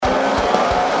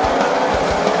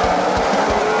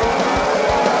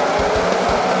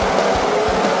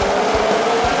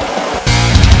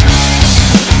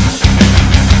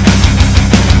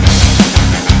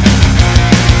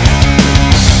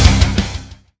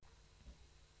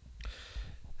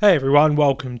Hey everyone,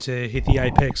 welcome to Hit the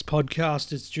Apex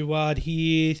podcast. It's Jawad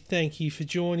here. Thank you for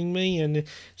joining me, and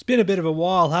it's been a bit of a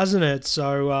while, hasn't it?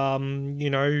 So,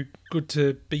 good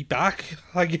to be back,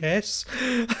 I guess.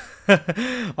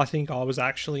 I think I was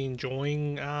actually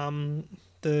enjoying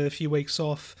the few weeks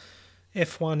off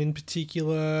F1 in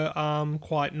particular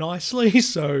quite nicely,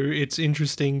 so it's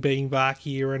interesting being back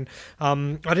here. And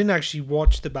I didn't actually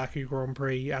watch the Baku Grand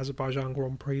Prix, Azerbaijan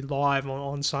Grand Prix live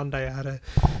on Sunday. I had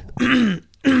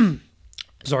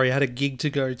a gig to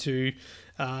go to.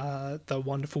 The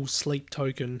wonderful Sleep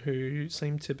Token, who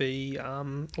seem to be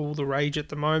all the rage at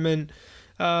the moment,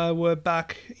 were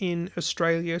back in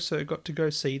Australia, so I got to go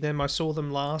see them. I saw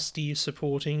them last year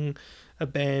supporting a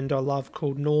band I love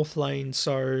called Northlane,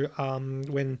 so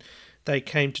when they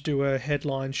came to do a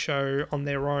headline show on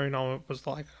their own, I was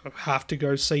like, I have to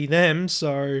go see them.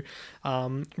 So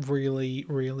really,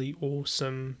 really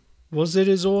awesome. Was it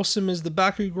as awesome as the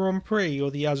Baku Grand Prix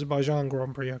or the Azerbaijan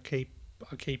Grand Prix? I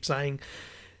keep saying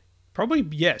probably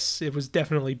yes. It was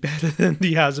definitely better than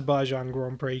the Azerbaijan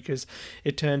Grand Prix because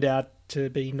it turned out to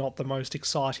be not the most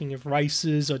exciting of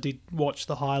races. I did watch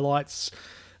the highlights.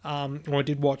 Or I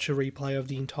did watch a replay of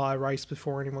the entire race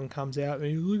before anyone comes out and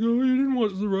he's like, oh, you didn't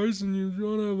watch the race and you're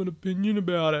trying to have an opinion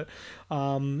about it.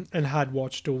 And had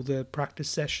watched all the practice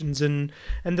sessions and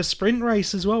the sprint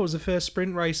race as well. It was the first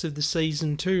sprint race of the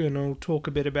season too, and I'll talk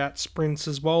a bit about sprints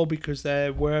as well because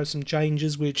there were some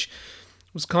changes which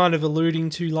was kind of alluding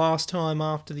to last time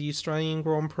after the Australian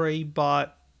Grand Prix,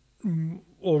 but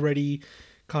already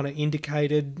kind of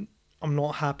indicated I'm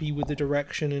not happy with the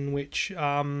direction in which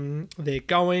they're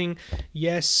going.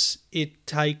 Yes, it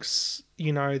takes,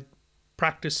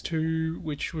 practice 2,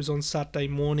 which was on Saturday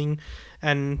morning,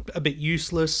 and a bit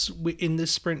useless in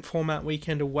this sprint format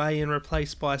weekend away and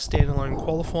replaced by a standalone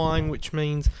qualifying, which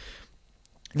means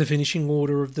the finishing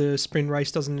order of the sprint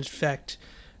race doesn't affect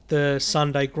the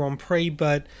Sunday Grand Prix.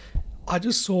 But I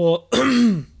just saw,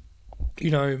 when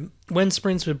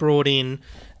sprints were brought in,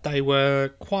 they were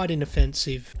quite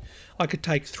inoffensive. I could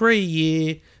take 3 a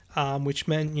year, which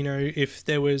meant, if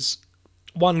there was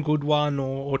one good one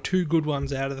or 2 good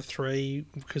ones out of the 3,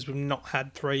 because we've not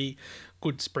had 3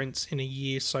 good sprints in a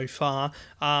year so far,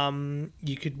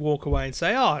 you could walk away and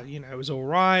say, it was all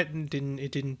right, and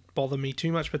it didn't bother me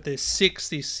too much. But there's 6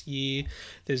 this year.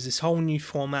 There's this whole new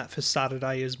format for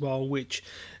Saturday as well, which,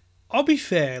 I'll be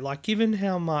fair, given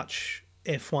how much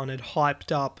F1 had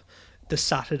hyped up the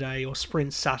Saturday or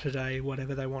Sprint Saturday,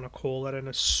 whatever they want to call it, and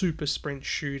a super sprint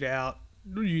shootout,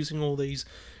 using all these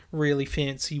really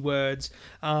fancy words.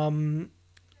 The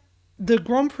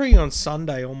Grand Prix on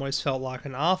Sunday almost felt like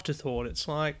an afterthought. It's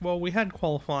like, well, we had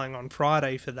qualifying on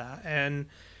Friday for that, and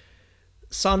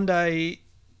Sunday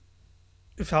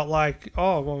it felt like,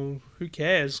 oh, well, who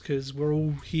cares, because we're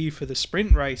all here for the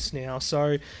sprint race now.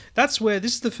 So that's where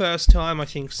this is the first time, I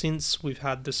think, since we've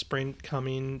had the sprint come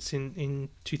in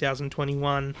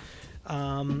 2021,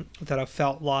 that I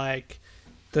felt like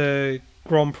the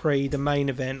Grand Prix, the main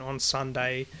event on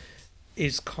Sunday,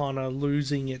 is kind of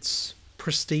losing its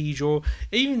prestige or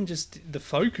even just the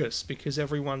focus, because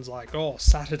everyone's like, oh,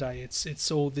 Saturday, it's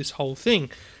all this whole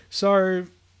thing. So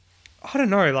I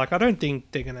don't know, I don't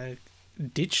think they're going to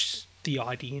ditch the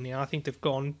idea now. I think they've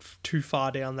gone too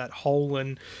far down that hole,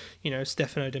 and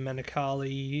Stefano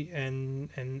Domenicali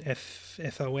and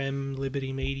FOM,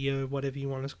 Liberty Media, whatever you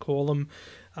want to call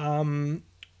them,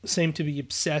 seem to be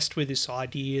obsessed with this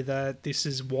idea that this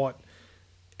is what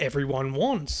everyone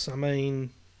wants. I mean,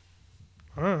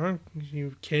 I don't know,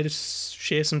 you care to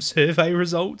share some survey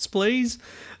results, please?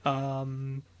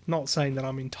 Not saying that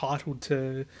I'm entitled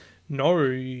to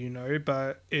know,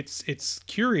 but it's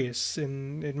curious,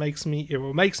 and it makes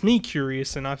me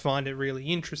curious, and I find it really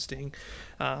interesting.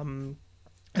 And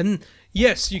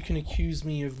yes, you can accuse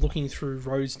me of looking through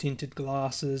rose-tinted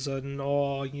glasses and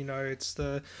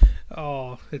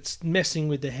it's messing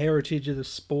with the heritage of the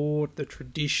sport, the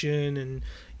tradition, and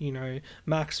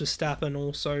Max Verstappen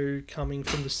also coming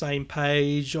from the same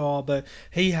page. But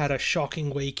he had a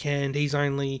shocking weekend. He's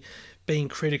only being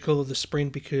critical of the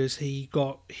sprint because he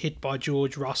got hit by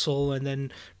George Russell and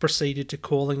then proceeded to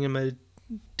calling him a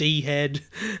D-head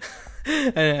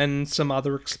and some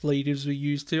other expletives were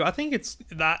used too. I think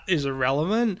that is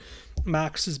irrelevant.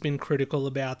 Max has been critical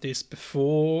about this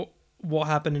before what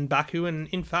happened in Baku, and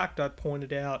in fact I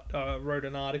wrote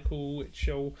an article which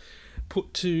I'll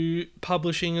put to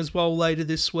publishing as well later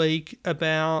this week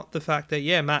about the fact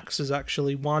that Max has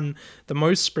actually won the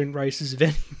most sprint races of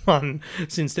anyone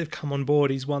since they've come on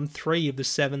board. He's won 3 of the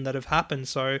 7 that have happened,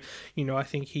 so I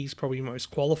think he's probably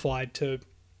most qualified to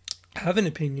have an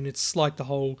opinion. It's like the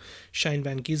whole Shane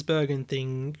Van Gisbergen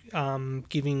thing,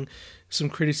 giving some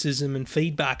criticism and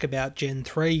feedback about Gen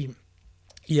 3.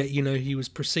 Yet, he was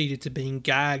proceeded to being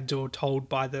gagged or told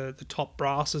by the top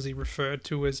brass, as he referred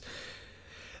to as,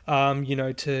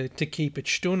 to keep it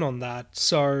stun on that.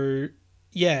 So,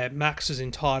 yeah, Max is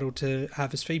entitled to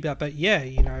have his feedback. But, yeah,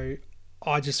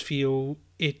 I just feel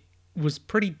it was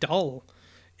pretty dull.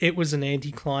 It was an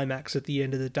anticlimax at the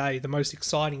end of the day. The most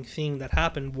exciting thing that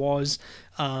happened was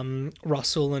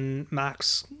Russell and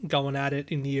Max going at it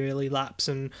in the early laps.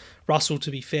 And Russell, to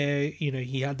be fair,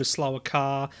 he had the slower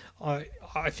car.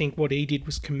 I think what he did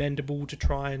was commendable to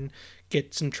try and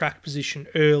get some track position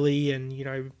early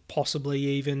and, possibly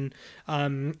even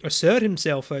assert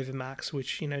himself over Max,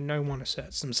 which, no one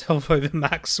asserts himself over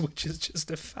Max, which is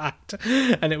just a fact.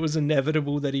 And it was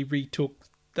inevitable that he retook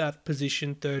that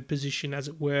position, third position as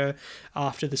it were,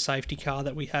 after the safety car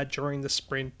that we had during the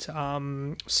sprint.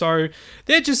 So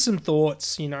they're just some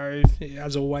thoughts,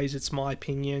 as always, it's my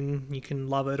opinion. You can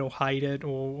love it or hate it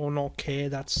or not care.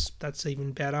 That's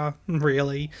even better,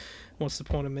 really. What's the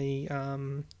point of me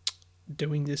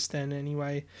doing this then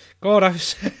anyway? God, I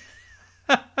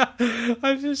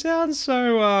sound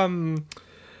so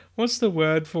what's the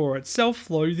word for it?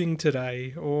 Self-loathing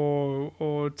today,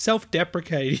 or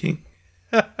self-deprecating.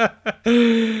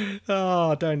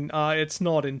 It's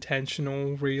not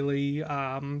intentional, really.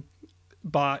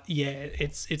 But yeah,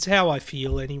 it's how I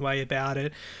feel anyway about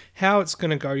it. How it's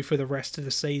going to go for the rest of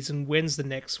the season. When's the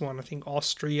next one? I think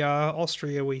Austria,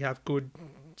 we have good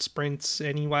sprints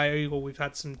anyway, or we've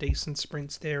had some decent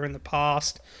sprints there in the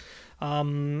past.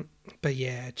 But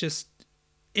yeah, just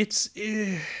it's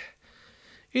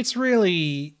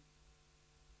really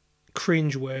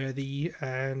cringeworthy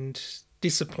and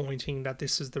disappointing that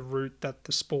this is the route that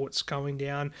the sport's going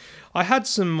down. I had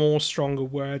some more stronger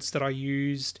words that I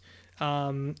used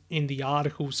in the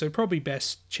article, so probably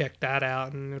best check that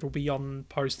out, and it'll be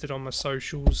posted on my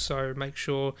socials, so make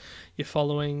sure you're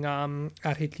following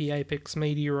at Hit the Apex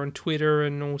Media on Twitter,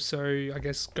 and also I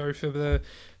guess go for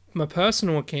my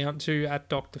personal account too, at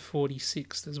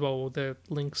Dr46 as well. The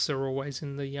links are always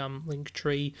in the link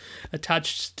tree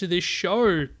attached to this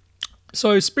show.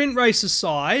 So, sprint race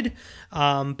aside,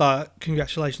 but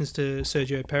congratulations to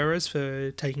Sergio Perez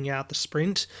for taking out the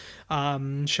sprint.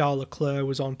 Charles Leclerc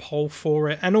was on pole for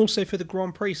it, and also for the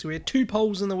Grand Prix. So we had 2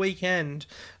 poles in the weekend,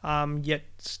 yet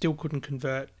still couldn't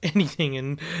convert anything.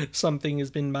 And something has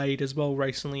been made as well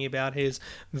recently about his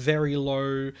very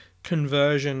low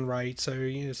conversion rate. So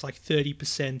it's like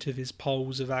 30% of his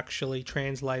poles have actually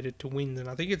translated to wins. And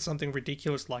I think it's something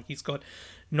ridiculous, like he's got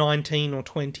 19 or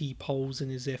 20 poles in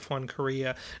his F1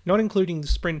 career, not including the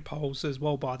sprint poles as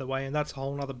well, by the way. And that's a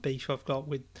whole other beef I've got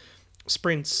with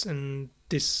sprints and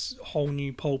this whole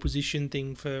new pole position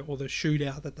thing or the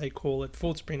shootout that they call it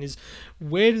for sprint, is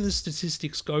where do the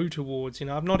statistics go towards?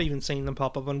 I've not even seen them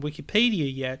pop up on Wikipedia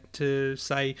yet to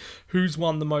say who's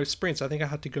won the most sprints. I think I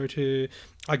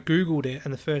Googled it,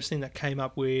 and the first thing that came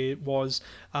up with was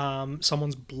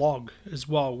someone's blog as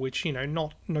well, which,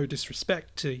 no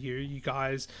disrespect to you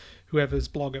guys, whoever's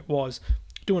blog it was,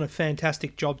 doing a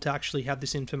fantastic job to actually have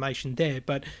this information there,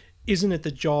 but isn't it the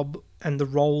job and the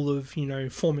role of,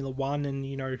 Formula One and,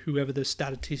 whoever the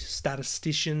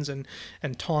statisticians and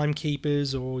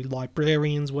timekeepers or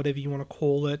librarians, whatever you want to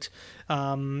call it,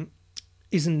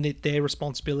 isn't it their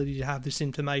responsibility to have this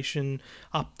information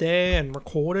up there and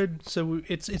recorded? So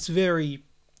it's very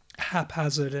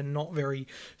haphazard and not very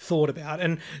thought about.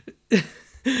 And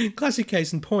classic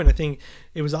case in point, I think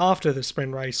it was after the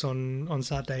sprint race on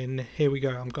Saturday, and here we go,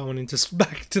 I'm going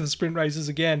back to the sprint races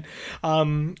again.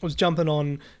 I was jumping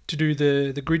on to do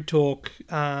the Grid Talk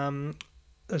a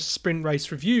sprint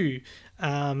race review,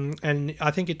 and I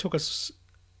think it took us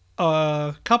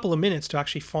a couple of minutes to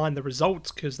actually find the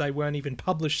results, because they weren't even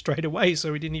published straight away,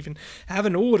 so we didn't even have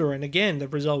an order. And again, the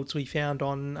results we found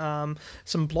on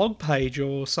some blog page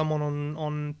or someone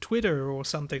on Twitter or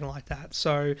something like that.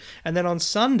 So, and then on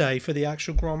Sunday for the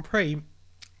actual Grand Prix,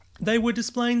 they were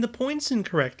displaying the points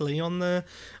incorrectly on the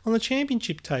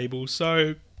championship table.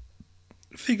 So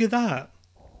figure that.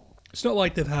 It's not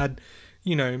like they've had,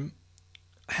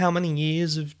 how many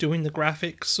years of doing the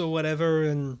graphics or whatever,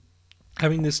 and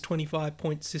having this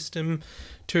 25-point system,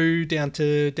 2 down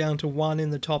to 1 in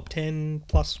the top 10,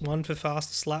 plus 1 for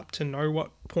fastest lap, to know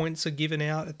what points are given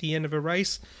out at the end of a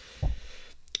race.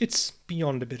 It's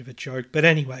beyond a bit of a joke. But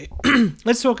anyway,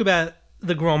 let's talk about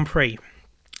the Grand Prix.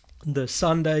 The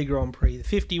Sunday Grand Prix, the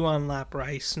 51-lap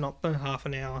race, not the half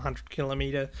an hour,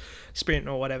 100-kilometre sprint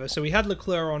or whatever. So we had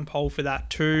Leclerc on pole for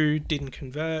that too, didn't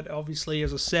convert, obviously,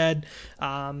 as I said.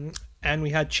 And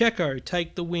we had Checo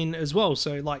take the win as well.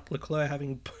 So, like Leclerc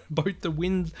having both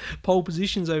the pole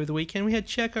positions over the weekend, we had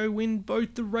Checo win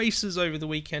both the races over the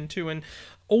weekend too. And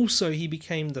also, he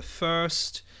became the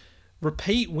first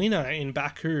repeat winner in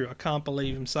Baku. I can't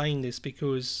believe I'm saying this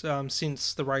because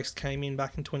since the race came in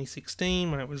back in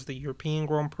 2016, when it was the European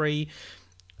Grand Prix,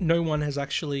 no one has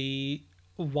actually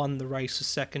won the race a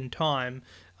second time.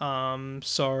 And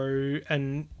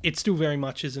it still very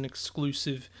much is an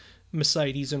exclusive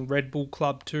Mercedes and Red Bull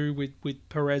club too, with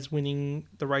Perez winning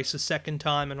the race a second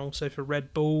time, and also for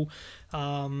Red Bull.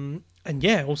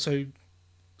 Also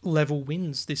level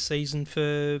wins this season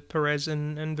for Perez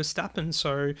and Verstappen.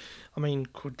 So, I mean,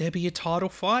 could there be a title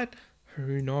fight?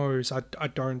 Who knows? I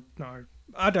don't know.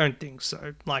 I don't think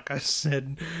so. Like I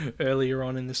said earlier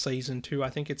on in the season too, I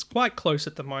think it's quite close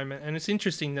at the moment. And it's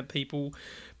interesting that people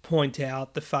point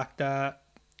out the fact that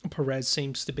Perez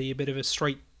seems to be a bit of a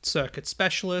street circuit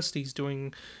specialist. He's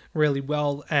doing really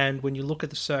well, and when you look at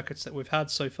the circuits that we've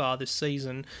had so far this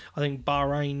season, I think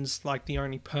Bahrain's like the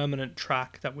only permanent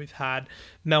track that we've had.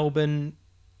 Melbourne,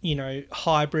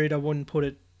 hybrid, I wouldn't put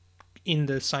it in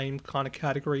the same kind of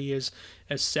category as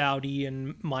Saudi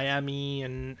and Miami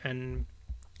and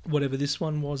whatever this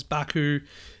one was, Baku,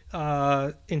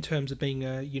 in terms of being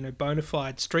a bona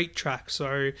fide street track.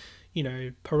 So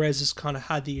Perez has kind of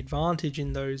had the advantage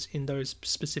in those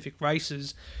specific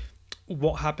races.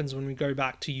 What happens when we go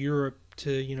back to Europe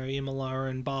to Imola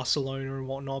and Barcelona and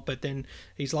whatnot? But then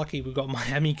he's lucky we've got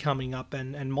Miami coming up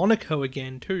and Monaco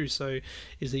again too. So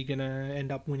is he going to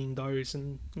end up winning those?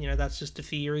 And that's just a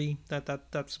theory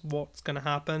that's what's going to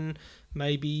happen.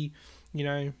 Maybe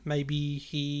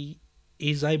he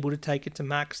is able to take it to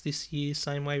Max this year,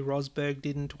 same way Rosberg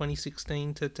did in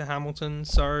 2016 to Hamilton.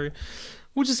 So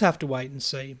we'll just have to wait and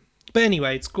see. But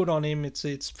anyway, it's good on him.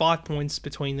 It's 5 points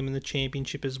between them in the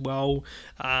championship as well.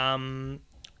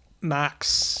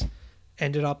 Max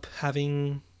ended up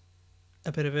having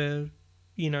a bit of a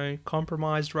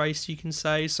compromised race, you can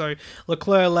say. So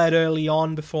Leclerc led early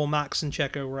on before Max and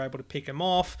Checo were able to pick him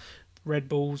off. Red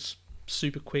Bull's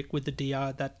super quick with the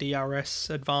that DRS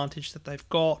advantage that they've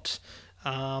got.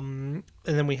 And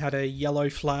then we had a yellow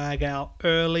flag out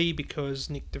early because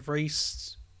Nick de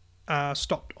Vries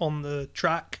stopped on the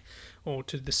track or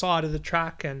to the side of the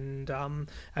track, and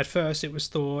at first it was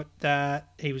thought that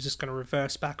he was just going to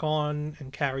reverse back on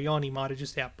and carry on. He might have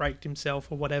just outbraked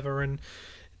himself or whatever, and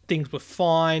things were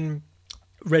fine.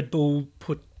 Red Bull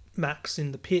put Max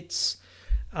in the pits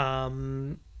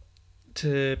to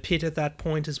pit at that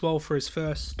point as well for his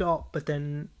first stop, but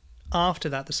then after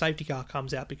that the safety car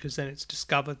comes out because then it's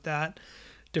discovered that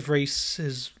de Vries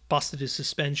has busted his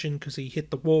suspension because he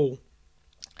hit the wall.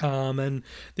 And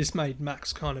this made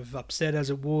Max kind of upset,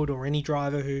 as it would, or any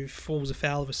driver who falls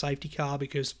afoul of a safety car,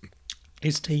 because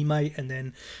his teammate and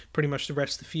then pretty much the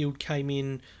rest of the field came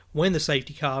in when the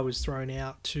safety car was thrown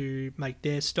out to make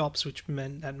their stops, which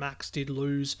meant that Max did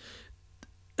lose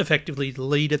effectively the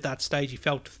lead at that stage. He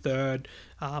fell to third,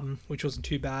 which wasn't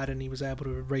too bad, and he was able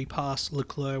to repass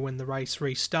Leclerc when the race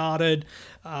restarted.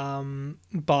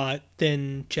 But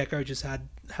then Checo just had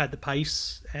the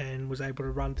pace and was able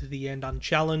to run to the end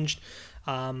unchallenged,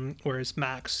 whereas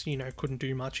Max, couldn't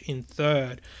do much in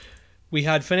third. We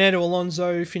had Fernando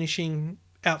Alonso finishing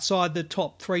outside the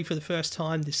top three for the first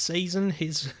time this season.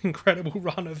 His incredible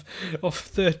run of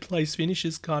third place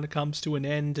finishes kind of comes to an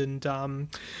end, and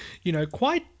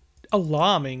quite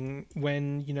alarming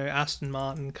when Aston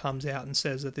Martin comes out and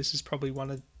says that this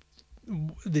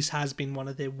has been one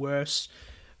of their worst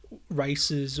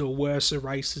races or worser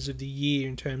races of the year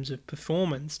in terms of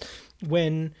performance,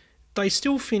 when they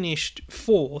still finished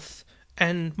fourth,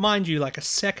 and mind you, like a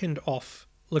second off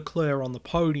Leclerc on the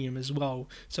podium as well.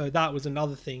 So that was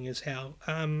another thing, is how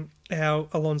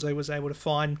Alonso was able to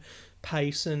find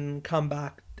pace and come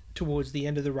back towards the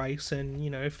end of the race,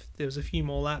 and if there was a few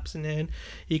more laps in there,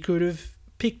 he could have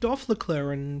picked off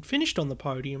Leclerc and finished on the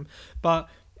podium. But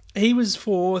he was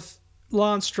fourth,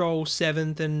 Lance Stroll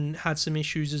seventh, and had some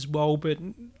issues as well. But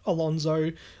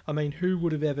Alonso, I mean, who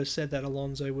would have ever said that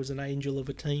Alonso was an angel of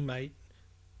a teammate?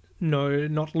 No,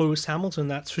 not Lewis Hamilton,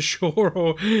 that's for sure,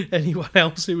 or anyone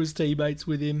else who was teammates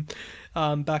with him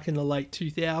back in the late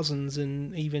 2000s,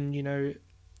 and even,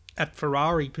 at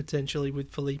Ferrari potentially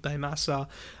with Felipe Massa.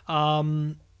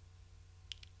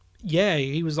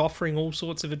 He was offering all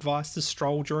sorts of advice to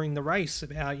Stroll during the race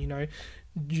about,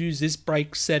 use this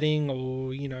brake setting,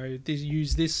 or,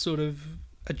 use this sort of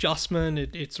adjustment.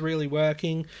 It's really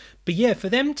working. But yeah, for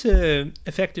them to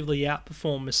effectively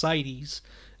outperform Mercedes,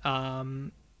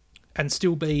 and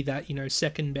still be that,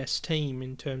 second best team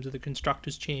in terms of the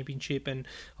constructors championship, and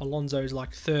Alonso's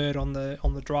like third on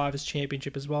the drivers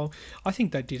championship as well. I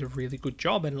think they did a really good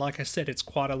job, and like I said, it's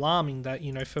quite alarming that,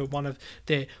 for one of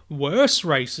their worst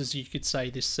races, you could say,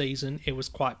 this season, it was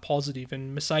quite positive,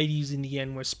 and Mercedes in the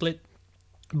end were split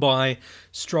by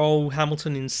Stroll,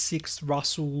 Hamilton in 6th,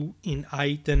 Russell in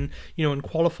 8th, and in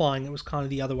qualifying it was kind of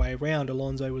the other way around.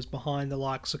 Alonso was behind the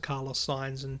likes of Carlos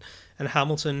Sainz and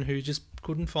Hamilton, who just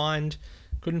couldn't find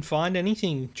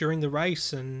anything during the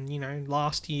race. And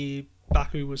last year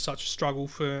Baku was such a struggle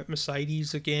for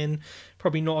Mercedes again.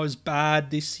 Probably not as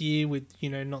bad this year with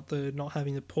not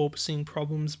having the porpoising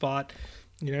problems, but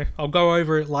I'll go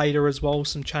over it later as well,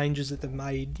 some changes that they've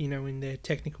made, in their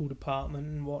technical department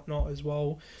and whatnot as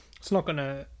well. It's not going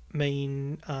to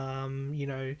mean,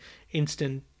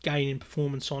 instant gain in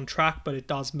performance on track, but it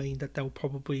does mean that they'll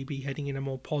probably be heading in a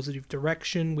more positive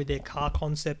direction with their car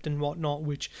concept and whatnot,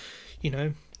 which,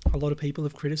 a lot of people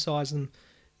have criticised them,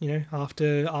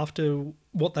 after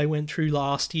what they went through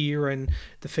last year and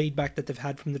the feedback that they've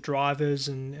had from the drivers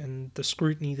and the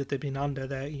scrutiny that they've been under,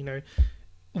 that,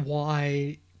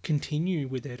 why continue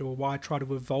with it, or why try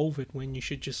to evolve it when you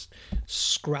should just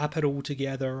scrap it all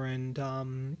together and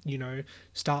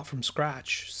start from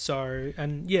scratch. So,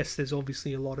 and yes, there's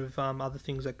obviously a lot of other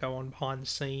things that go on behind the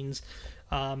scenes,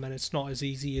 and it's not as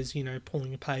easy as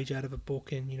pulling a page out of a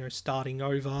book and starting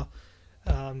over.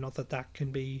 Not that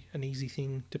can be an easy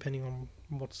thing, depending on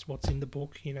what's in the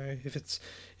book.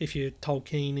 If you're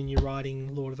Tolkien and you're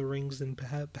writing Lord of the Rings, then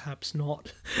perhaps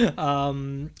not.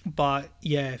 But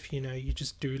yeah, if you're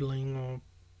just doodling, or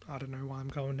I don't know why I'm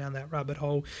going down that rabbit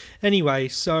hole. Anyway,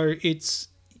 so it's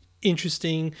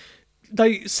interesting.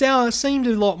 They seemed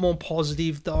a lot more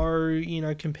positive though,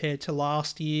 compared to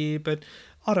last year. But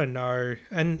I don't know.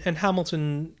 And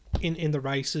Hamilton in the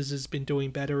races has been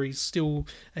doing better. He's still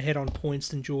ahead on points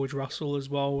than George Russell as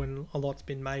well, and a lot's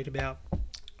been made about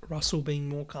Russell being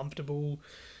more comfortable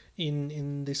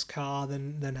in this car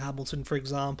than Hamilton, for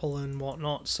example, and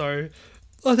whatnot. So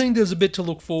I think there's a bit to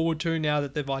look forward to now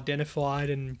that they've identified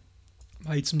and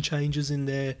made some changes in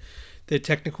their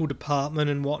technical department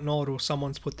and whatnot, or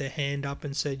someone's put their hand up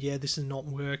and said, yeah, this is not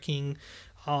working.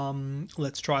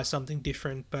 Let's try something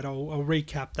different, but I'll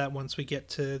recap that once we get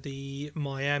to the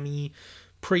Miami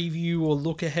preview or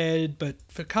look ahead. But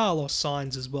for Carlos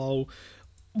Sainz as well,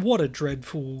 what a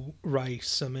dreadful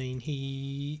race. I mean,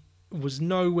 he was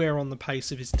nowhere on the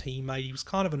pace of his teammate. He was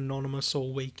kind of anonymous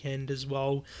all weekend as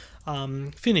well.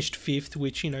 Finished 5th,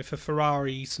 which, for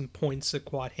Ferrari, some points are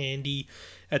quite handy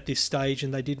at this stage,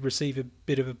 and they did receive a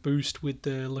bit of a boost with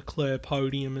the Leclerc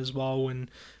podium as well,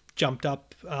 and jumped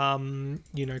up,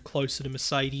 closer to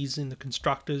Mercedes in the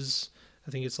constructors.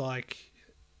 I think it's like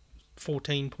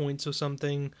 14 points or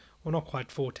something. Well, not quite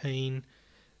 14.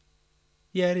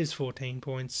 Yeah, it is 14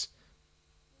 points.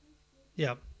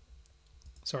 Yeah.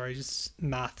 Sorry, just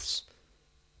maths.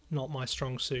 Not my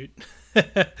strong suit.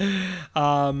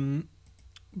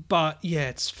 But yeah,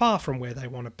 it's far from where they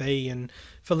want to be. And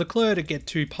for Leclerc to get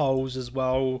 2 poles as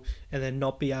well and then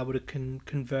not be able to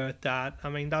convert that, I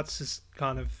mean, that's just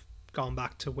kind of gone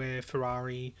back to where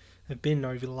Ferrari have been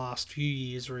over the last few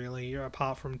years, really,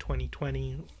 apart from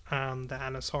 2020, the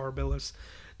Annus Horribilis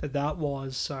that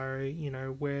was. So,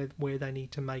 where they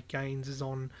need to make gains is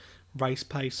on race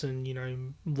pace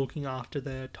and, looking after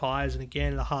their tyres. And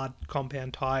again, the hard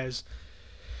compound tyres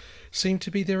seem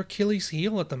to be their Achilles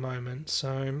heel at the moment.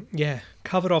 So, yeah,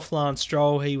 covered off Lance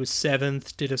Stroll. He was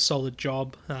 7th, did a solid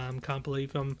job. Can't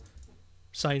believe I'm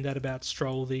saying that about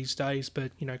Stroll these days,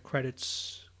 but,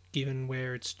 credits given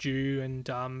where it's due, and,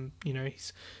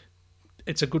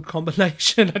 it's a good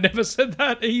combination. I never said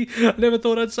that. I never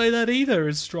thought I'd say that either,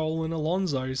 as Stroll and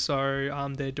Alonso.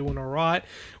 So, they're doing all right.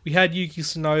 We had Yuki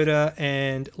Tsunoda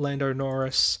and Lando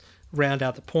Norris round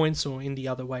out the points, or in the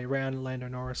other way around. Lando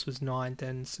Norris was 9th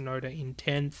and Tsunoda in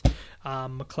 10th.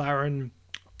 McLaren,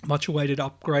 much awaited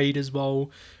upgrade as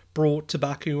well, brought to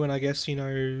Baku, and I guess,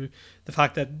 the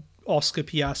fact that Oscar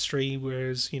Piastri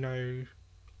was,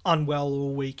 unwell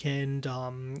all weekend,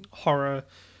 horror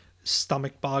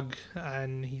stomach bug,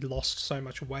 and he lost so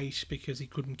much weight because he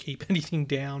couldn't keep anything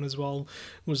down as well,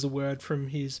 was the word from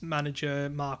his manager,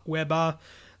 Mark Webber.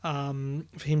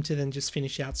 For him to then just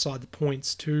finish outside the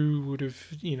points too would have,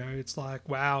 it's like,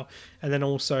 wow. And then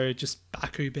also just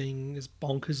Baku being as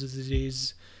bonkers as it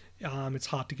is, it's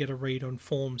hard to get a read on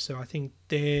form. So I think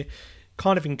they're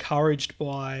kind of encouraged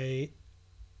by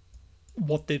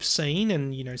what they've seen,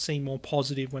 and, seem more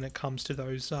positive when it comes to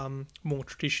those more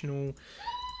traditional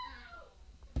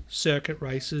circuit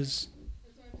races.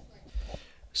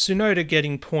 Tsunoda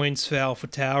getting points for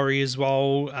AlphaTauri as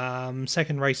well.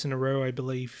 Second race in a row, I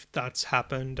believe that's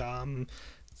happened.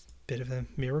 Bit of a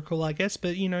miracle, I guess,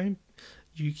 but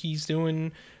Yuki's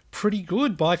doing pretty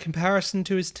good by comparison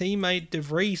to his teammate De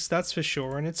Vries, that's for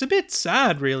sure. And it's a bit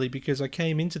sad, really, because I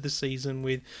came into the season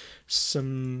with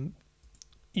some,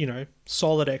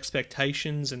 solid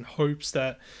expectations and hopes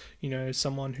that,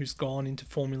 someone who's gone into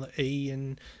Formula E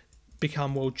and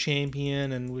become world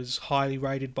champion and was highly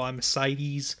rated by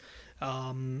Mercedes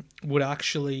would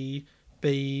actually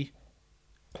be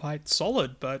quite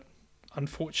solid, but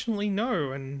unfortunately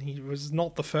no. And he was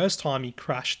not the first time he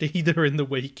crashed either in the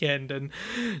weekend, and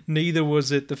neither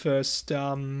was it the first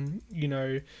time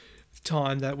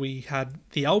that we had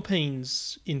the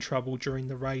Alpines in trouble during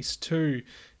the race too,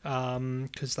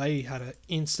 because they had an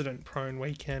incident-prone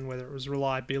weekend, whether it was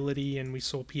reliability, and we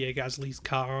saw Pierre Gasly's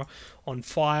car on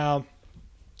fire,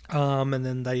 and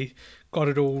then they got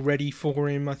it all ready for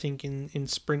him, I think, in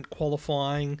sprint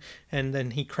qualifying, and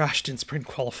then he crashed in sprint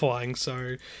qualifying,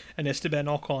 and Esteban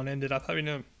Ocon ended up having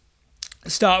to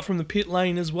start from the pit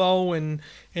lane as well and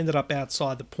ended up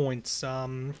outside the points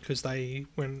because they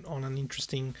went on an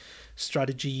interesting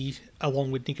strategy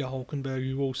along with Nico Hulkenberg,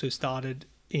 who also started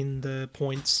in the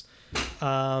points,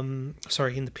 in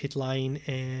the pit lane,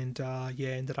 and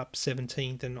ended up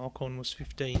 17th, and Ocon was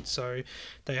 15th. So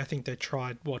I think they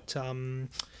tried what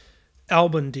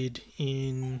Albon did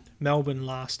in Melbourne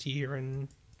last year, and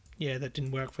that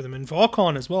didn't work for them. And for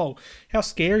Ocon as well, how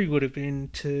scary would it have been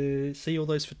to see all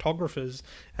those photographers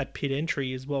at pit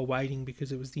entry as well, waiting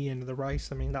because it was the end of the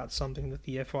race. I mean, that's something that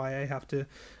the FIA have to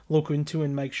look into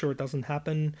and make sure it doesn't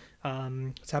happen.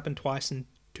 It's happened twice in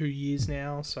 2 years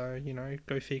now, so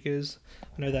go figures.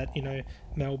 I know that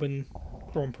Melbourne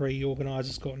Grand Prix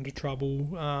organisers got into trouble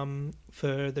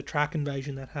for the track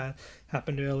invasion that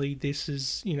happened early. This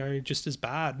is just as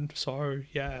bad. So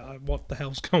what the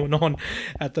hell's going on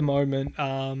at the moment?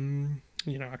 I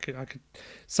could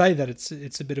say that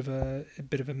it's a bit of a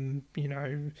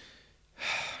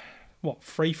what,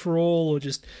 free for all, or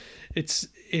just it's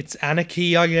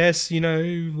anarchy, I guess.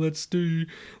 Let's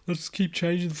keep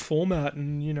changing the format,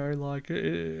 and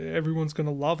everyone's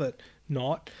gonna love it.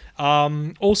 Not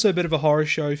also a bit of a horror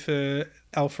show for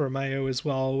Alfa Romeo as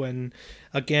well, and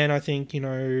again I think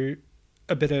a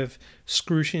bit of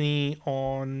scrutiny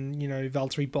on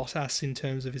Valtteri Bottas in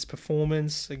terms of his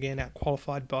performance, again out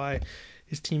qualified by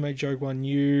his teammate Zhou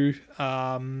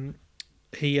Guanyu.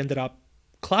 He ended up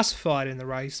classified in the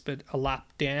race, but a lap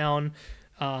down,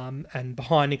 and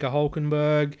behind Nico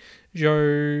Hulkenberg.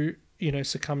 Zhou,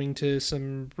 succumbing to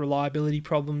some reliability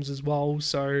problems as well,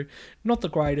 so not the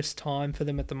greatest time for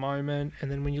them at the moment. And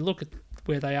then when you look at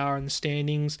where they are in the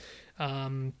standings,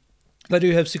 they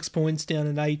do have 6 points down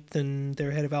in 8th, and they're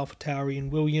ahead of AlphaTauri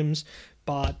and Williams,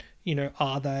 but,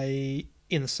 are they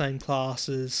in the same class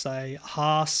as, say,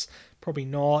 Haas? Probably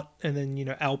not. And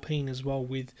then, Alpine as well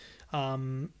with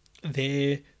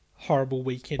their horrible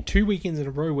weekend, 2 weekends in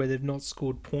a row where they've not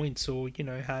scored points or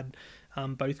had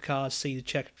both cars see the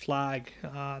checkered flag.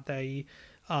 They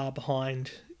are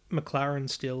behind McLaren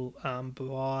still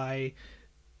by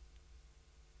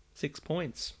 6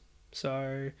 points.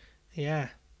 So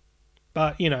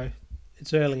but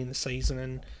it's early in the season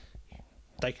and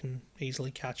they can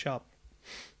easily catch up.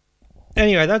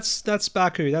 Anyway, that's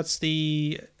Baku. That's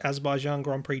the Azerbaijan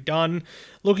Grand Prix done.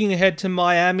 Looking ahead to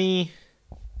Miami,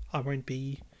 I won't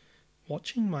be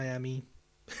watching Miami.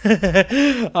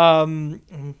 I'm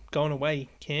going away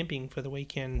camping for the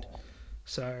weekend.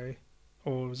 It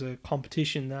was a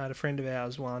competition that a friend of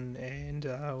ours won, and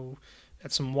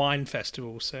at some wine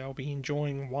festivals. So I'll be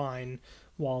enjoying wine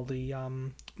while the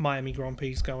Miami Grand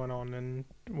Prix is going on, and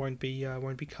won't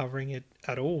be covering it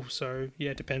at all. So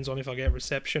it depends on if I get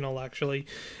reception. I'll actually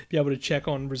be able to check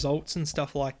on results and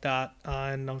stuff like that,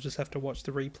 and I'll just have to watch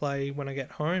the replay when I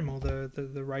get home, or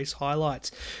the race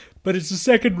highlights. But it's the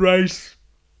second race.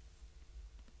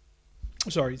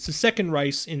 Sorry, it's the second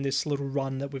race in this little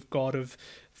run that we've got of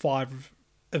 5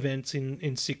 events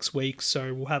in 6 weeks.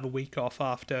 So we'll have a week off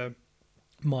after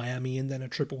Miami, and then a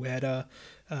triple header,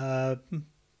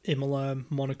 Imola,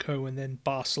 Monaco, and then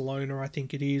Barcelona, I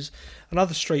think it is.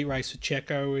 Another street race for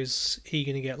Checo. Is he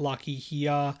going to get lucky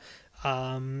here?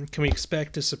 Can we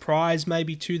expect a surprise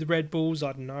maybe to the Red Bulls?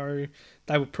 I don't know.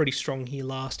 They were pretty strong here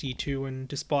last year too, and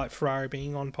despite Ferrari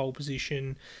being on pole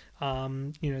position,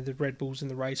 the Red Bulls in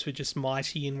the race were just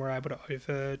mighty and were able to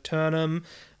overturn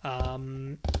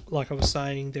them. Like I was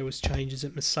saying, there was changes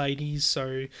at Mercedes,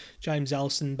 so James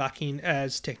Allison back in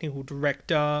as technical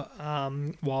director,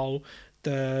 while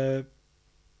the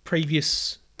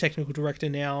previous technical director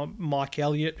now, Mike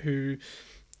Elliott, who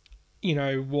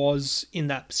was in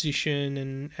that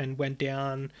position and went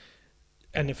down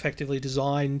and effectively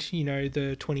designed,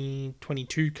 the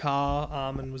 2022 car,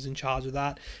 and was in charge of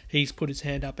that. He's put his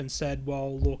hand up and said,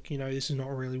 well, look, this is not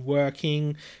really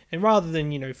working. And rather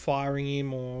than, firing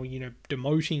him or,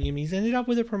 demoting him, he's ended up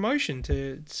with a promotion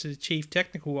to Chief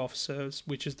Technical Officer,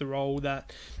 which is the role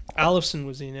that Allison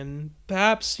was in. And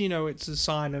perhaps, it's a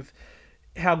sign of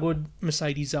how good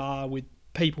Mercedes are with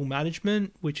people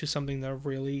management, which is something that I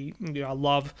really, I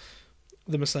love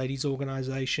the Mercedes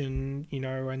organization,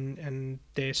 and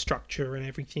their structure and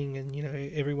everything, and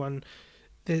everyone.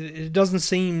 It doesn't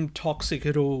seem toxic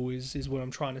at all, is what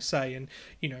I'm trying to say. And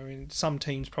and some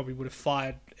teams probably would have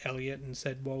fired Elliott and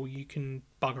said, "Well, you can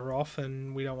bugger off,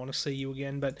 and we don't want to see you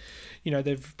again." But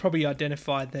they've probably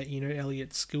identified that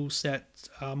Elliott's skill sets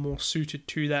are more suited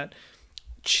to that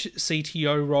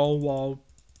CTO role, while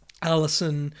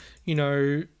Allison,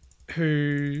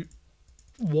 who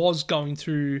was going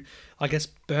through, I guess,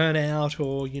 burnout,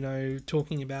 or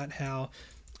talking about how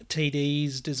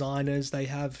TDs, designers, they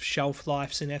have shelf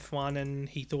lives in F1, and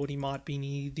he thought he might be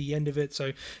near the end of it.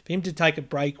 So for him to take a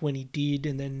break when he did,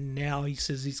 and then now he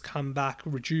says he's come back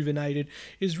rejuvenated,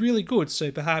 is really good. So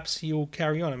perhaps he'll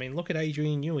carry on. I mean, look at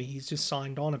Adrian Newey. He's just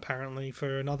signed on apparently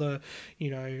for another,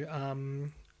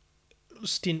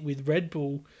 stint with Red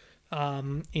Bull.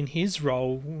 In his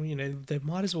role, they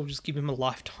might as well just give him a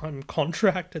lifetime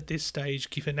contract at this stage,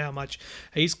 given how much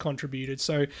he's contributed.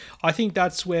 So I think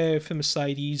that's where, for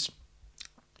Mercedes,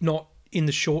 not in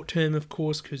the short term, of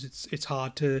course, because it's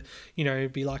hard to,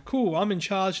 be like, cool, I'm in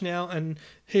charge now, and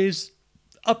here's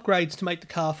upgrades to make the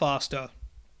car faster.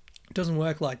 It doesn't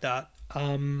work like that.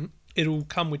 It'll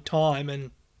come with time,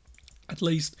 and at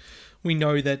least we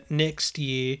know that next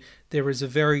year there is a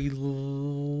very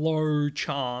low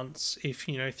chance, if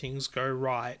things go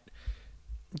right,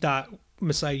 that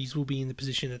Mercedes will be in the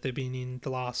position that they've been in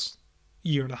the last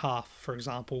year and a half, for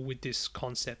example, with this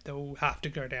concept. They'll have to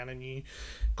go down a new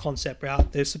concept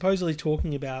route. They're supposedly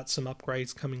talking about some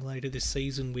upgrades coming later this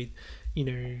season with,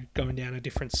 going down a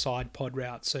different side pod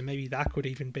route. So maybe that could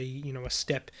even be, a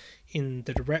step in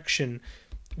the direction.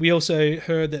 We also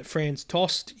heard that Franz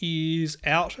Tost is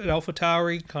out at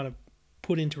AlphaTauri, kind of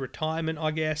put into retirement,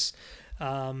 I guess.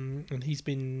 And he's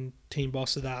been team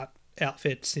boss of that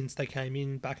outfit since they came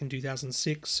in back in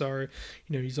 2006. So,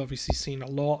 he's obviously seen a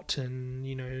lot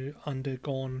and,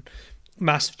 undergone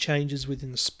massive changes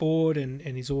within the sport and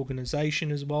his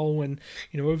organisation as well. And,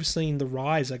 we've seen the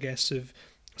rise, I guess, of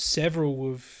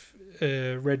several of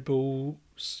Red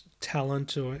Bull's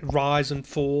talent, or rise and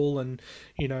fall, and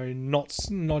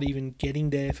not even getting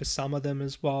there for some of them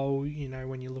as well.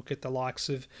 When you look at the likes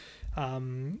of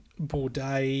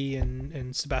Bourdais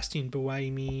and Sebastian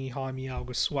Buemi, Jaime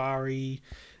Alguersuari,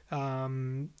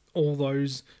 all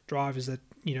those drivers that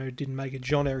didn't make it.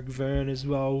 Jean-Eric Verne as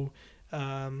well,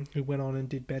 who went on and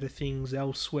did better things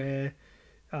elsewhere,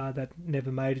 that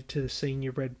never made it to the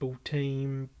senior Red Bull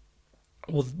team.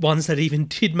 Or ones that even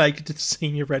did make it to the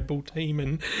senior Red Bull team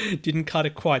and didn't cut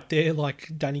it quite there,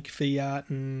 like Danny Kvyat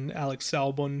and Alex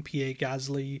Albon, Pierre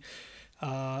Gasly,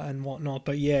 and whatnot.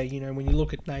 But yeah, when you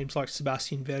look at names like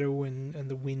Sebastian Vettel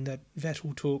and the win that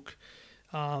Vettel took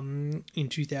in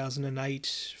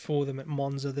 2008 for them at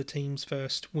Monza, the team's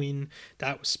first win,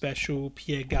 that was special.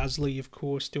 Pierre Gasly, of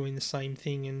course, doing the same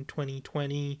thing in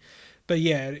 2020. But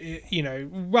yeah,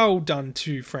 well done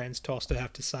to Franz Tost, I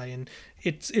have to say. And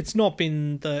it's not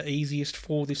been the easiest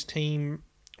for this team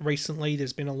recently.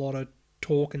 There's been a lot of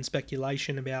talk and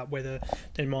speculation about whether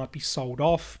they might be sold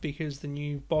off because the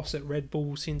new boss at Red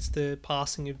Bull, since the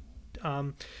passing of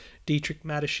Dietrich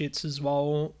Mateschitz as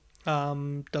well,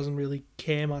 doesn't really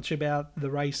care much about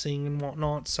the racing and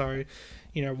whatnot. So,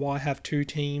 why have two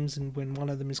teams and when one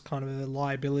of them is kind of a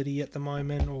liability at the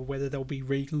moment, or whether they'll be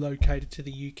relocated to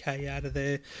the UK out of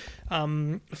their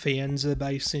Faenza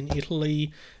base in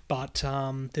Italy. But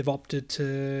they've opted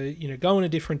to, go in a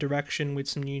different direction with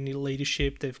some new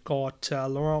leadership. They've got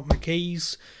Laurent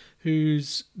Marquez,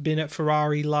 who's been at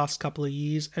Ferrari last couple of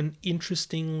years, and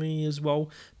interestingly as well,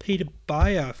 Peter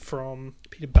Bayer,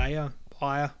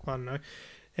 I don't know.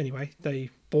 Anyway, they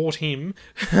bought him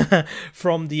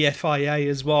from the FIA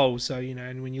as well. So,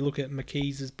 and when you look at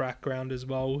Marquez's background as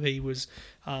well, he was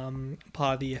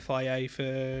part of the FIA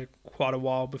for quite a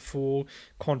while before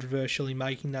controversially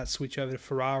making that switch over to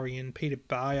Ferrari. And Peter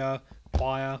Bayer,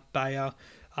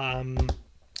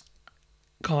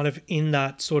 kind of in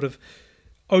that sort of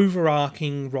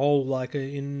overarching role, like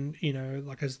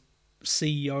a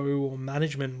CEO or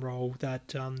management role that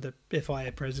the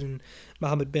FIA president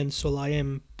Mohammed Ben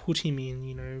Sulayem put him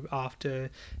in, after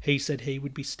he said he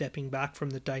would be stepping back from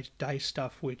the day-to-day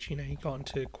stuff, which, he got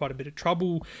into quite a bit of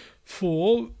trouble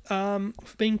for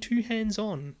being too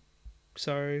hands-on.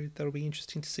 So that'll be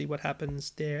interesting to see what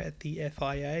happens there at the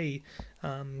FIA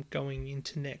going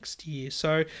into next year.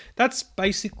 So that's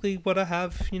basically what I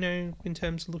have, in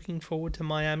terms of looking forward to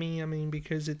Miami. I mean,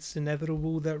 because it's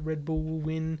inevitable that Red Bull will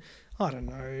win. I don't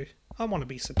know. I want to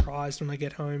be surprised when I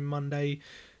get home Monday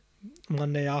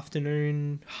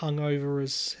afternoon, hungover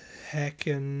as heck,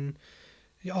 and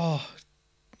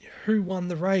who won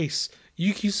the race?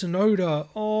 Yuki Tsunoda.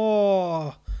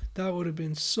 Oh, that would have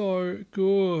been so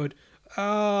good.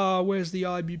 Where's the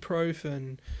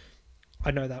ibuprofen?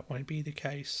 I know that won't be the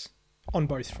case on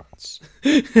both fronts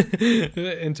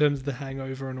in terms of the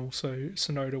hangover and also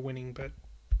Tsunoda winning, but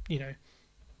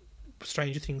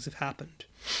stranger things have happened.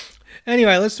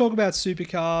 Anyway, let's talk about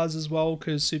supercars as well,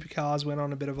 because supercars went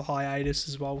on a bit of a hiatus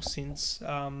as well since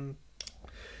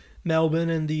Melbourne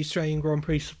and the Australian Grand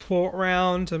Prix support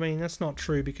round. I mean, that's not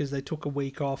true because they took a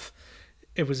week off.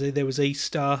 There was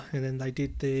Easter, and then they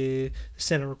did the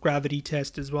centre of gravity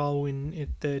test as well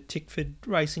at the Tickford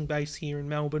Racing Base here in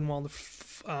Melbourne, while the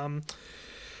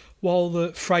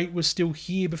freight was still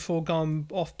here before going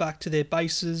off back to their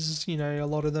bases. A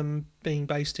lot of them being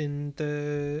based in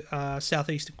the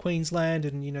southeast of Queensland,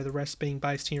 and the rest being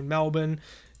based here in Melbourne.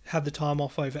 Had the time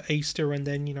off over Easter, and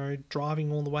then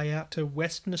driving all the way out to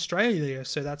Western Australia.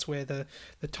 So that's where the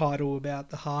title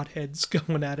about the hardheads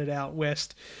going at it out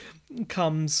west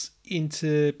comes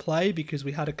into play, because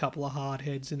we had a couple of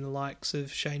hardheads in the likes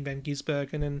of Shane Van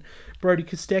Gisbergen and Brody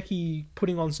Kostecki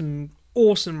putting on some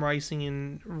awesome racing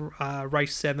in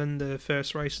race 7, the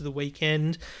first race of the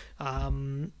weekend.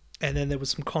 And then there was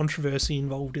some controversy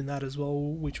involved in that as well,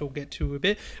 which we'll get to a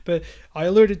bit. But I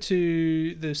alluded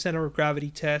to the centre of gravity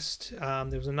test.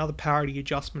 There was another parity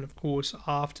adjustment, of course,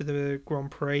 after the Grand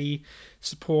Prix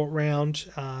support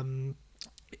round.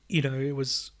 It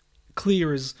was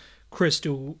clear as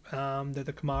crystal that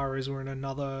the Camaros were in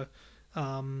another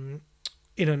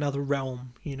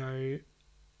realm,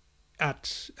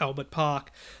 at Albert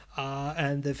Park.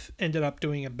 And they've ended up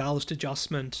doing a ballast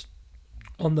adjustment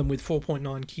on them with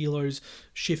 4.9 kilos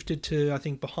shifted to, I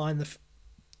think, behind the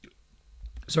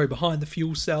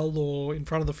fuel cell or in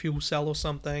front of the fuel cell or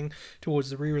something, towards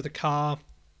the rear of the car.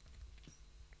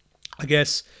 I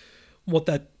guess what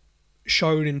that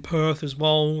showed in Perth as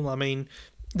well, I mean,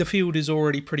 the field is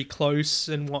already pretty close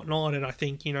and whatnot, and I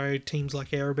think, teams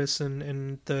like Erebus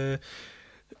and the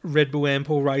Red Bull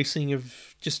Ampol Racing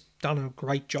have just done a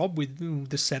great job with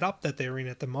the setup that they're in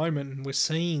at the moment, and we're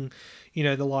seeing,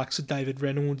 the likes of David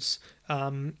Reynolds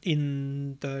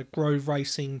in the Grove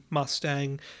Racing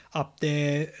Mustang up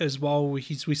there as well. We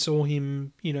saw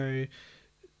him,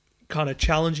 kind of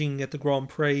challenging at the Grand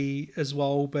Prix as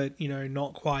well, but,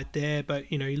 not quite there. But,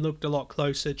 he looked a lot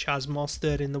closer. Chaz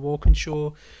Mostert in the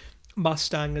Walkinshaw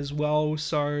Mustang as well.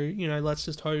 So, let's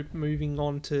just hope moving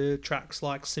on to tracks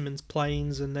like Simmons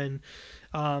Plains and then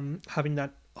having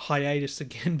that hiatus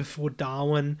again before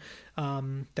Darwin,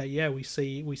 we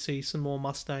see some more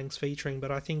Mustangs featuring. But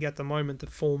I think at the moment the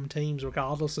form teams,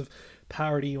 regardless of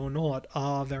parity or not,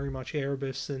 are very much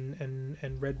Erebus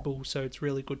and Red Bull. So it's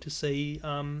really good to see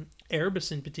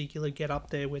Erebus in particular get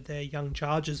up there with their young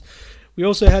chargers. We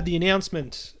also had the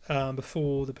announcement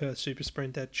before the Perth Super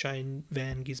Sprint that Shane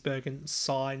Van Gisbergen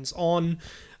signs on,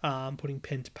 putting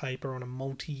pen to paper on a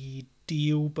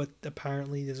multi-deal, but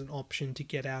apparently there's an option to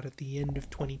get out at the end of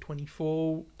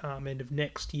 2024, end of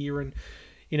next year. And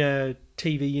in a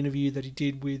TV interview that he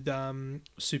did with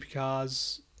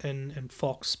Supercars and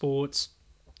Fox Sports,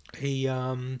 he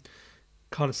kind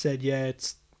of said,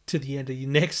 it's to the end of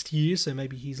next year. So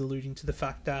maybe he's alluding to the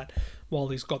fact that while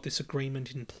he's got this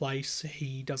agreement in place,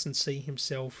 he doesn't see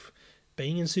himself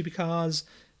being in Supercars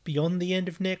beyond the end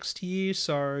of next year.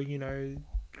 So,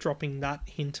 dropping that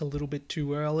hint a little bit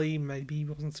too early. Maybe he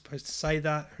wasn't supposed to say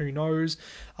that. Who knows?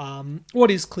 What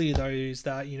is clear, though, is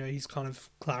that, he's kind of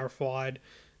clarified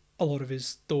a lot of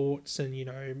his thoughts and,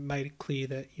 made it clear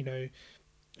that,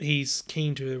 he's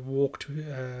keen to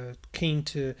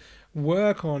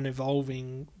work on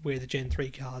evolving where the Gen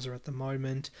 3 cars are at the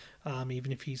moment,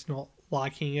 even if he's not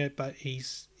liking it, but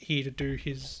he's here to do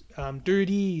his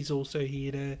duty. He's also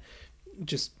here to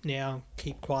just now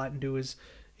keep quiet and do his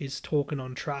talking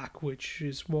on track, which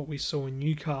is what we saw in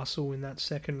Newcastle in that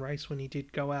second race when he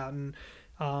did go out and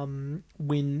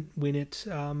win it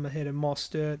ahead of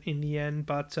Mostert in the end.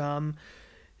 But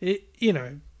the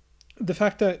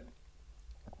fact that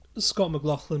Scott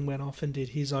McLaughlin went off and did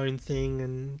his own thing,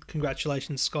 and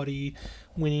congratulations, Scotty,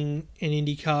 winning an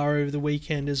IndyCar over the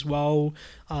weekend as well.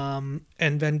 And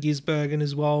Van Gisbergen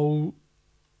as well,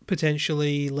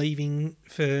 potentially leaving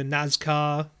for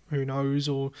NASCAR, who knows,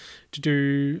 or to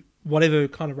do whatever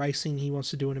kind of racing he wants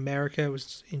to do in America. It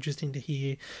was interesting to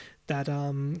hear that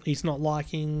he's not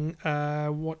liking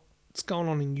what's going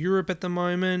on in Europe at the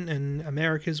moment, and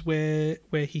America's where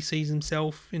he sees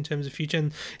himself in terms of future.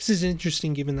 And this is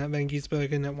interesting given that Van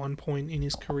Gisbergen at one point in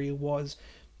his career was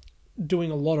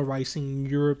doing a lot of racing in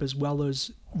Europe, as well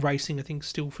as racing, I think,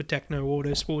 still for Techno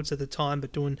Autosports at the time,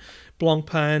 but doing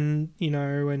Blancpain,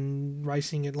 and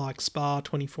racing at like Spa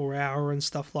 24 Hour and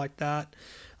stuff like that.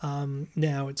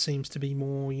 Now it seems to be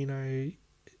more,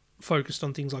 focused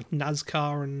on things like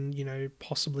NASCAR and,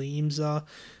 possibly IMSA.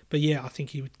 But yeah, I think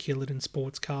he would kill it in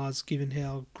sports cars, given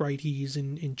how great he is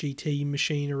in GT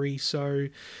machinery. So,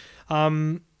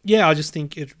 yeah, I just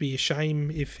think it'd be a shame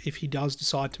if he does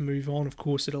decide to move on. Of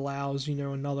course, it allows,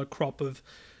 another crop of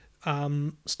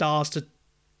stars to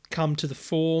come to the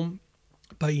fore.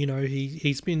 But,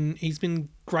 he's been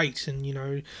great,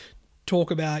 and, talk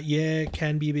about, it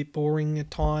can be a bit boring at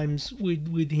times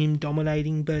with him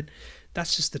dominating, but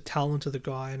that's just the talent of the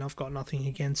guy, and I've got nothing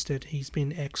against it. He's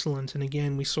been excellent, and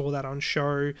again, we saw that on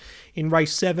show in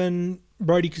race 7.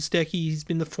 Brody Kostecki, he's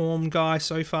been the form guy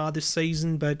so far this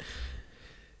season, but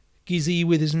Gizzy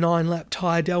with his 9-lap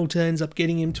tyre delta ends up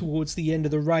getting him towards the end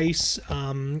of the race.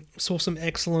 Saw some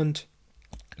excellent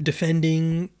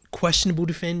defending, questionable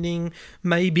defending,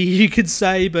 maybe you could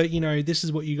say, but, this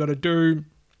is what you got to do.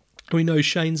 We know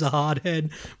Shane's a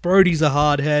hardhead, Brody's a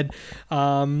hardhead,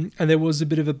 and there was a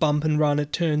bit of a bump and run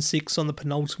at turn 6 on the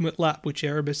penultimate lap, which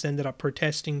Erebus ended up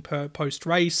protesting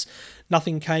post-race.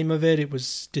 Nothing came of it. It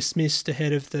was dismissed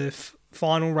ahead of the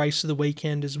final race of the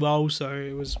weekend as well, so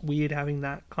it was weird having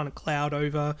that kind of cloud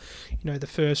over, the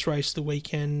first race of the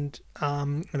weekend,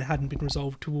 and it hadn't been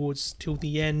resolved till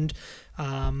the end.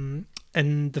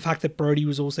 And the fact that Brody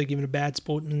was also given a bad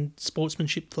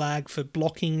sportsmanship flag for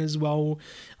blocking as well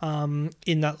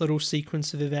in that little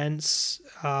sequence of events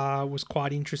was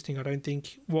quite interesting. I don't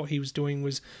think what he was doing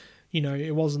was,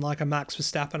 it wasn't like a Max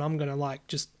Verstappen, I'm going to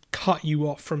just cut you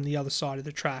off from the other side of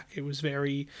the track. It was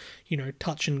very,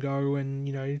 touch and go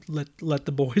and, let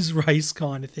the boys race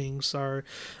kind of thing. So,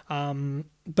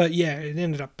 but yeah, it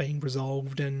ended up being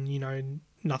resolved and,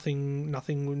 nothing,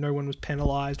 no one was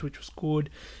penalised, which was good.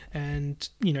 And,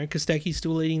 Kostecki's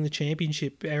still leading the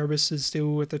championship. Erebus is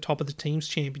still at the top of the team's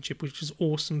championship, which is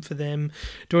awesome for them.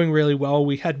 Doing really well.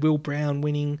 We had Will Brown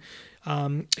winning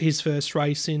his first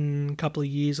race in a couple of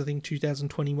years. I think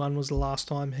 2021 was the last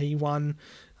time he won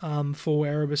for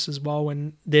Erebus as well.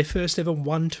 And their first ever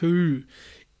 1-2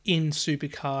 in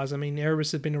supercars. I mean,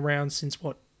 Erebus have been around since,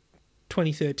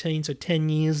 2013, so 10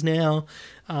 years now.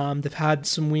 They've had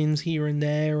some wins here and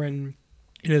there, and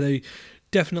they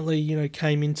definitely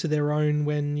came into their own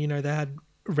when they had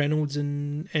Reynolds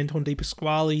and Anton De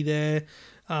Pasquale there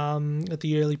at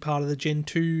the early part of the Gen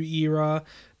 2 era.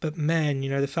 But man,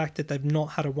 the fact that they've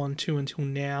not had a 1-2 until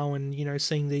now, and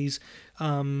seeing these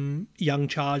young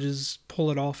Chargers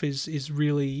pull it off is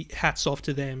really hats off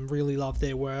to them. Really love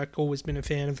their work. Always been a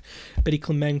fan of Betty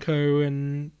Klimenko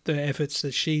and the efforts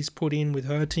that she's put in with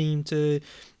her team to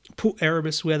put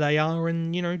Erebus where they are,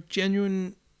 and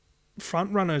genuine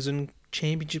front runners and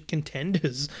championship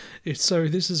contenders. So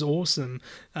this is awesome.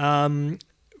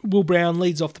 Will Brown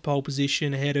leads off the pole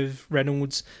position ahead of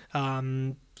Reynolds.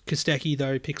 Kostecki,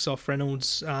 though, picks off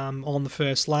Reynolds on the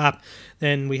first lap.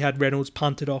 Then we had Reynolds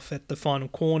punted off at the final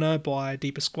corner by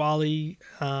De Pasquale.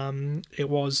 It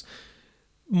was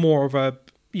more of a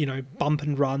bump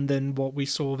and run than what we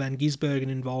saw Van Gisbergen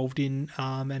involved in.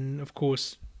 And, of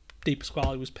course, De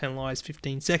Pasquale was penalised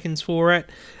 15 seconds for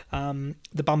it.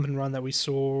 The bump and run that we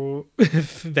saw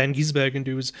Van Gisbergen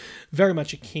do was very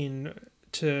much akin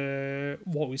to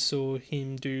what we saw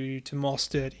him do to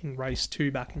Mostert in race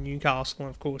 2 back in Newcastle. And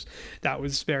of course, that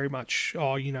was very much,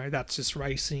 that's just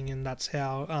racing, and that's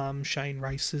how Shane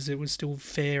races. It was still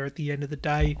fair at the end of the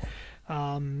day.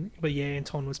 But yeah,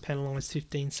 Anton was penalised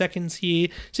 15 seconds here.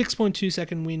 6.2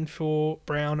 second win for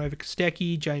Brown over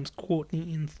Kostecki. James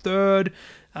Courtney in third.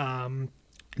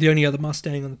 The only other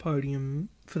Mustang on the podium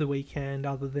for the weekend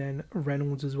other than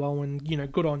Reynolds as well. And,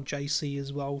 good on JC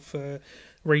as well for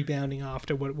rebounding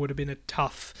after what would have been a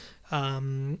tough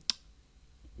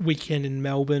weekend in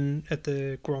Melbourne at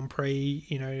the Grand Prix,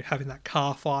 having that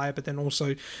car fire, but then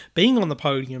also being on the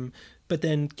podium, but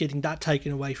then getting that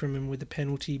taken away from him with the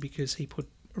penalty because he put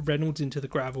Reynolds into the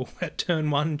gravel at turn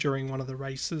 1 during one of the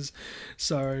races.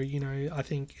 So, I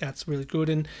think that's really good.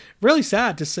 And really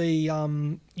sad to see,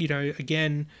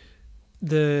 again,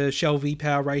 the Shell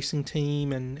V-Power Racing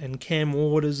team and Cam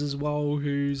Waters as well,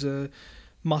 who's a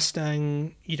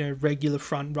Mustang, regular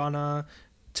front runner,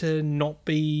 to not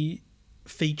be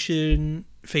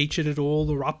featured at all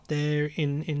or up there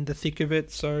in the thick of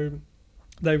it. So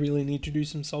they really need to do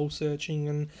some soul searching,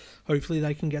 and hopefully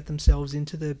they can get themselves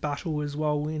into the battle as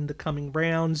well in the coming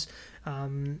rounds.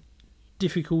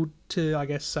 Difficult to, I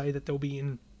guess, say that they'll be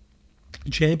in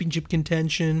championship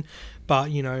contention, but,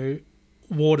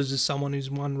 Waters is someone who's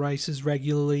won races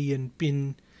regularly and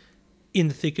been in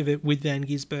the thick of it with Van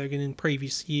Gisbergen in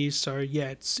previous years. So,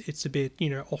 yeah, it's a bit,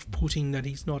 off-putting that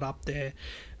he's not up there.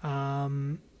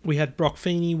 We had Brock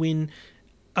Feeney win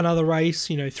another race,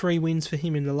 3 wins for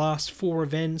him in the last 4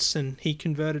 events, and he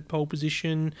converted pole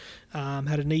position,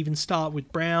 had an even start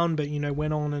with Brown, but,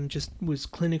 went on and just was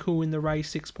clinical in the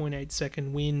race, 6.8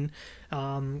 second win,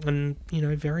 and,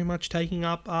 very much taking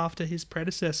up after his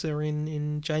predecessor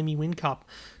in Jamie Whincup.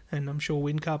 And I'm sure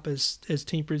Whincup, as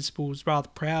team principal, is rather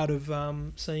proud of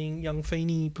seeing young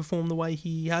Feeney perform the way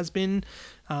he has been,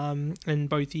 and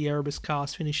both the Erebus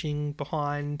cars finishing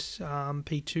behind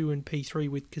P2 and P3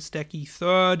 with Kostecki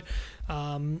third,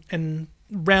 and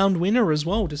round winner as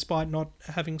well, despite not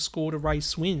having scored a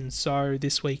race win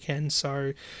this weekend.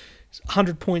 So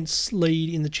 100 points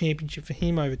lead in the championship for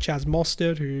him over Chaz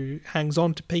Mostert, who hangs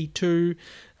on to P2,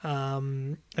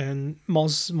 and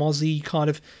Mozzie kind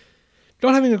of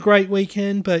not having a great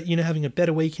weekend, but, having a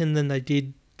better weekend than they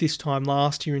did this time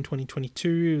last year in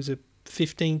 2022. It was a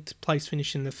 15th place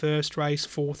finish in the first race,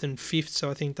 4th and 5th.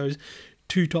 So I think those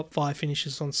 2 top 5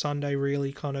 finishes on Sunday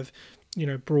really kind of,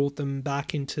 brought them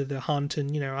back into the hunt.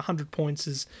 And, 100 points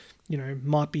is,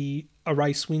 might be a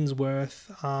race win's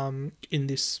worth in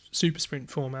this super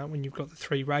sprint format when you've got the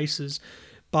 3 races.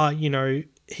 But,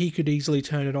 he could easily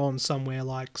turn it on somewhere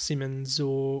like Simmons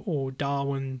or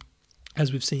Darwin,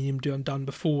 as we've seen him done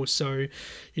before. So,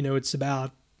 it's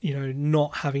about,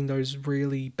 not having those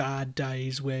really bad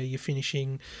days where you're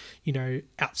finishing,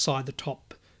 outside the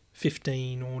top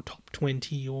 15 or top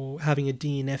 20, or having a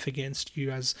DNF against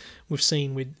you, as we've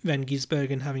seen with Van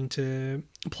Gisbergen having to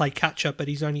play catch-up, but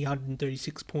he's only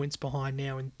 136 points behind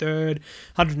now in third,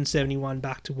 171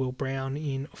 back to Will Brown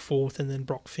in fourth, and then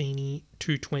Brock Feeney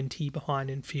 220 behind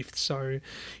in fifth. So,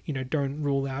 don't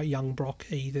rule out young Brock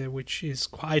either, which is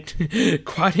quite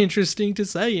interesting to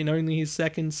say in only his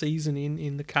second season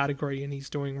in the category, and he's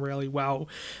doing really well.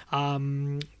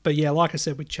 But yeah, like I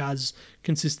said, with Chaz,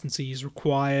 consistency is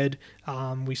required.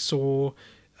 We saw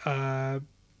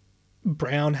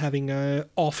Brown having a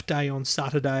off day on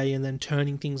Saturday and then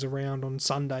turning things around on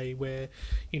Sunday, where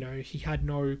he had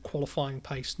no qualifying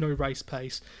pace, no race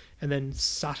pace, and then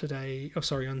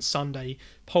on Sunday,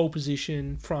 pole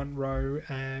position, front row,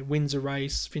 wins a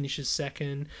race, finishes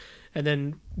second. And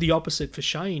then the opposite for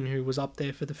Shane, who was up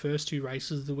there for the first 2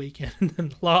 races of the weekend, and then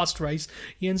the last race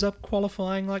he ends up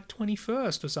qualifying like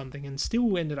 21st or something, and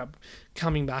still ended up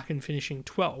coming back and finishing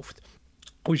 12th,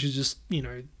 which is just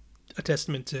a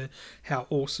testament to how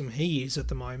awesome he is at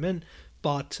the moment.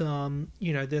 But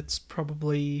that's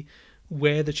probably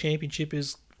where the championship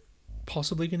is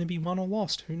possibly going to be won or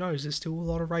lost. Who knows? There's still a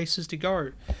lot of races to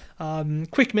go.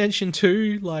 Quick mention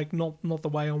too, like not the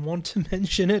way I want to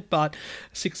mention it, but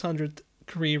 600th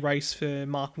career race for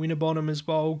Mark Winterbottom as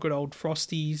well. Good old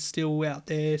Frosty still out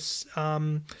there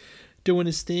doing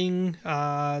his thing.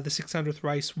 The 600th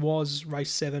race was race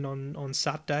 7 on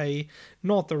Saturday.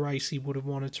 Not the race he would have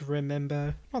wanted to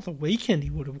remember. Not the weekend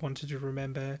he would have wanted to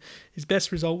remember. His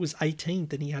best result was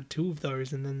 18th, and he had 2 of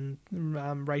those. And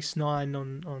then race 9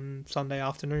 on Sunday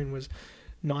afternoon was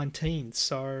 19th.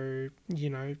 So,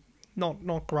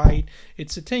 not great.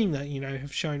 It's a team that,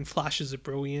 have shown flashes of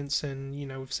brilliance, and,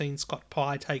 we've seen Scott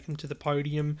Pye take them to the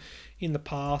podium in the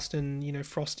past, and,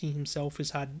 Frosty himself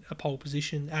has had a pole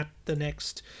position at the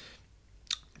next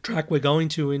track we're going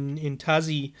to in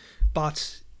Tassie.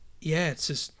 But, yeah, it's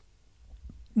just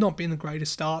not been the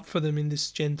greatest start for them in this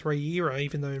Gen 3 era,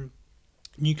 even though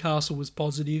Newcastle was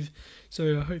positive.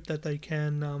 So I hope that they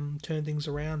can turn things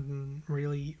around and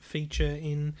really feature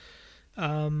in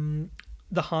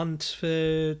the hunt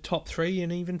for top 3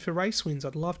 and even for race wins.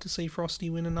 I'd love to see Frosty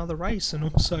win another race, and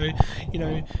also,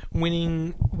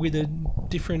 winning with a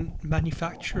different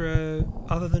manufacturer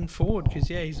other than Ford, because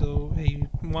he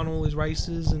won all his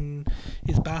races and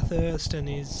his Bathurst and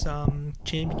his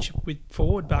championship with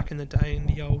Ford back in the day in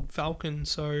the old Falcon.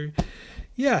 So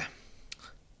yeah,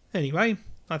 anyway,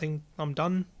 I think I'm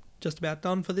done. Just about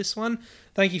done for this one.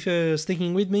 Thank you for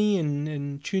sticking with me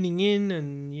and tuning in,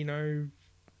 and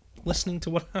listening to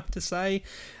what I have to say.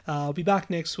 I'll be back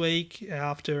next week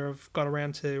after I've got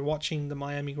around to watching the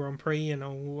Miami Grand Prix, and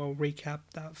I'll recap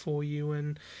that for you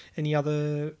and any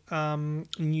other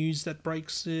news that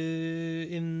breaks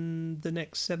in the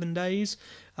next 7 days.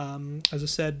 As I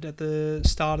said at the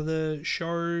start of the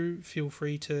show, feel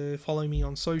free to follow me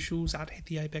on socials. At Hit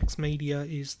the Apex Media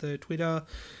is the Twitter.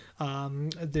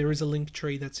 There is a link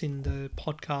tree that's in the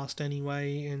podcast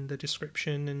anyway in the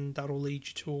description, and that'll lead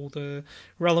you to all the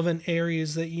relevant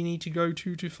areas that you need to go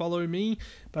to follow me.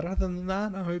 But other than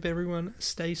that, I hope everyone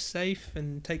stays safe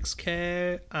and takes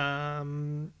care,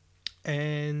 and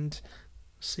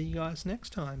see you guys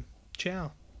next time.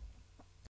 Ciao.